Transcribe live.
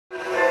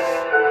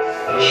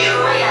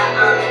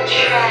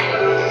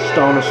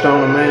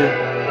Stoner man.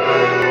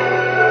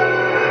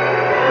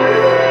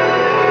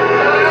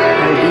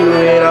 And do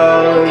it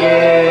all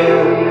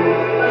again.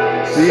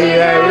 See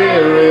that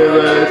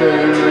river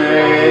turn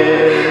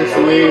red.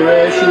 Sweet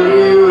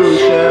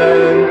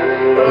retribution.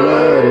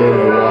 Blood in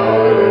the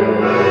water.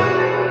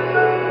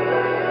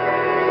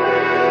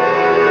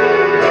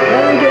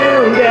 And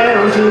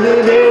down to the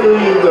devil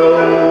you go.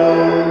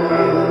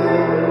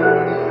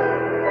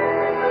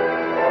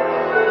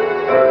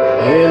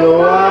 In the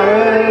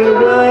water,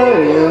 blood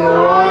in the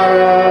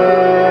water.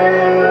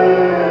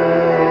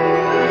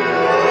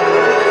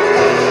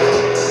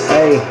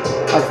 Hey,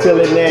 I feel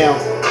it now.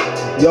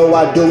 Yo, I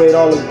do it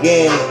all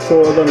again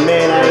for the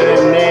man I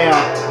am now.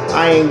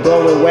 I ain't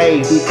going away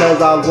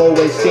because I've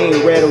always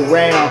seen red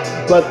around,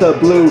 but the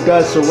blue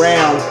does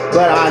surround,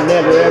 but I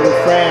never ever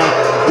frown.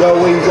 Yo,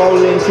 we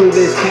roll into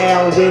this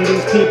town when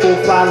these people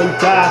finally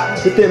die,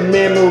 with the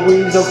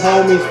memories of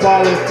homies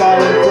falling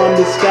from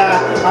the sky.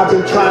 I've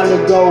been trying to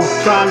go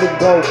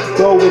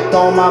with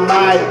all my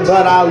might,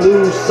 but I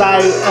lose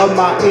sight of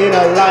my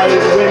inner light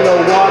when the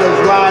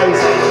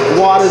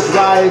waters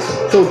rise,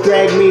 so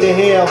drag me to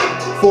hell.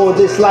 For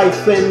this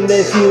life and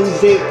this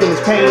music and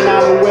this pain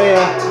I'm aware.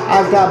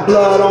 I've got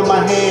blood on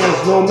my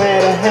hands, no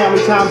matter how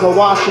many times I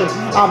wash them.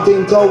 I've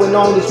been going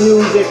on this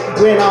music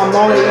when I'm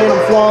on it and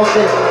I'm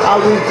flossing. I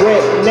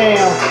regret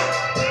now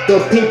the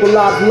people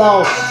I've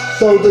lost.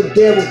 So the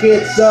devil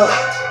gets up,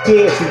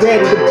 gets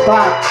ready to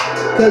box,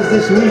 cause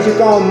this music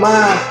on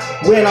mine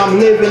when I'm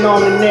living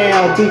on it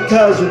now.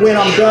 Because when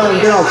I'm done,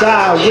 then I'll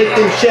die with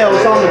them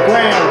shells on the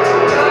ground.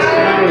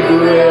 I'll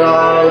do it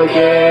all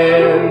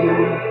again.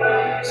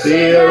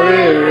 See the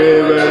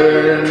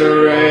river in the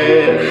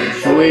red,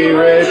 sweet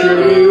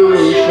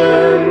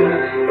retribution,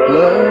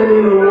 blood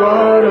in the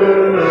water.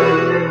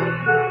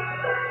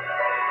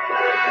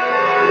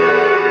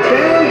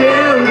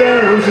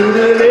 Down to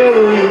the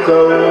devil you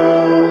go.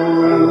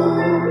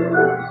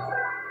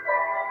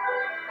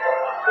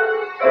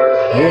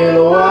 In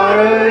the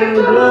water,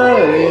 blood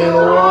in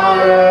the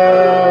water.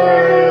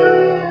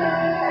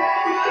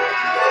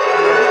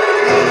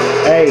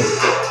 Hey,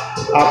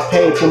 I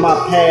paid for my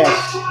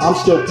past. I'm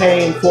still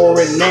paying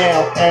for it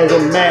now, as a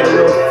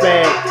matter of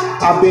fact.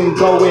 I've been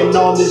going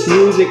on this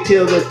music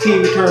till the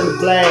TV turned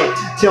black,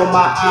 till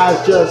my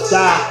eyes just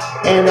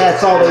die, and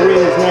that's all there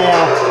is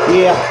now.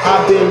 Yeah,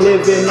 I've been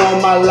living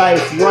all my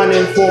life,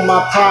 running for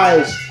my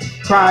prize.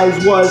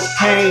 Prize was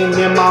pain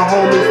and my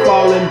homies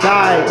fall and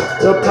died.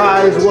 The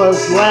prize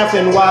was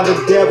laughing while the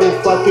devil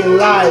fucking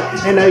lied.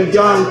 And a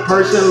young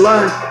person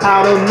learned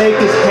how to make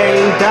his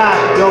pain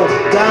die. Yo,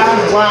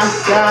 God,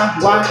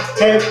 why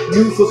have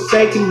you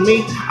forsaken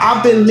me?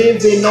 I've been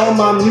living on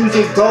my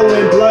music,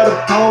 going blood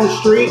upon the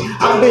street.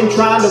 I've been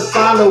trying to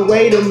find a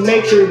way to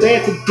make sure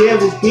that the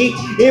devil's beat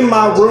in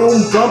my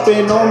room,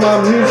 bumping on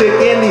my music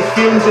and these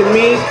fumes in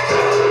me.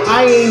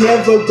 I ain't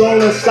never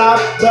gonna stop,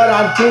 but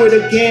I do it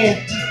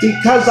again.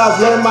 Because I've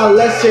learned my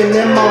lesson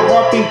and my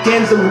heart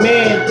begins to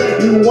mend.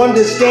 You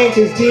understand,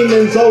 cause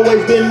demons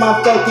always been my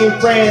fucking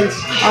friends.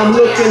 I'm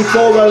looking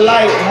for a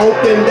light,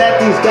 hoping that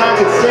these guys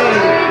can sing.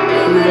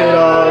 Do it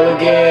all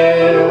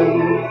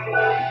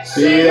again.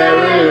 See that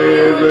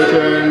river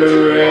turn to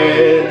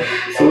red,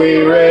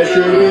 sweet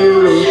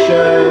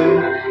retribution,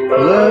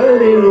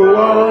 blood in the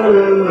water.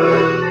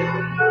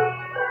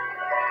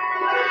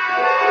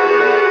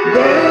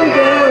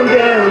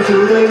 Down to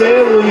the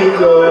devil you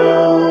go.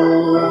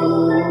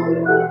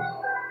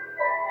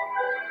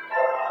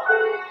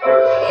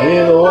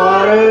 In the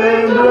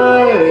water,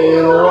 blood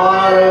in the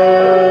water.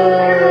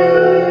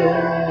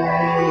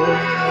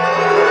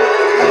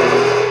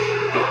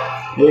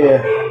 Yeah,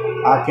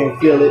 I can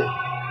feel it.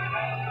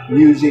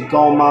 Music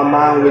on my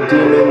mind with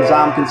demons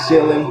I'm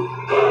concealing.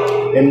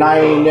 And I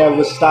ain't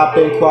never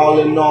stopping,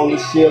 crawling on the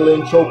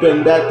ceiling,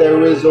 hoping that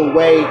there is a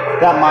way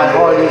that my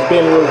heart has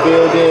been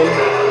revealed in.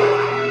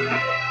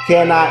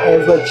 Can I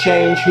ever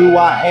change who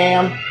I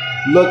am?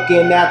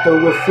 Looking at the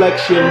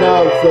reflection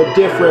of a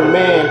different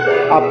man.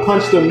 I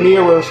punch the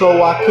mirror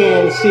so I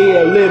can see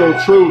a little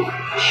truth.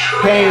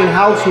 Pain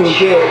helps me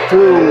get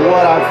through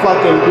what I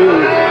fucking do.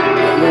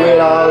 Do it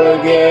all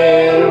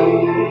again.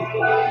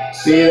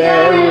 See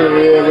that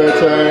river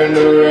turn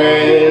to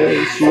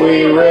red,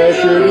 sweet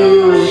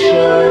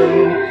retribution,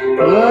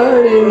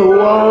 blood in the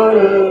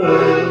water.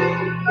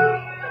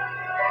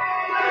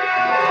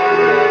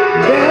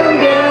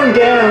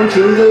 Down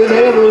to the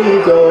devil you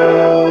go.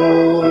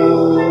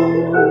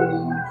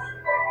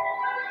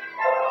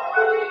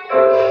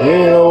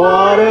 In the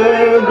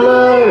water,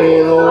 blood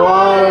in the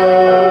water.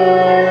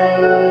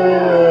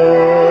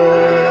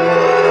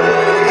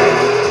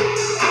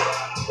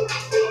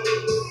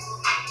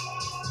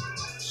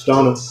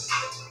 Stoner,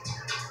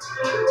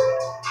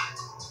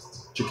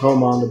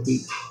 Jacoma on the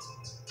beat.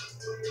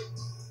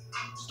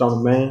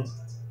 Stoner man.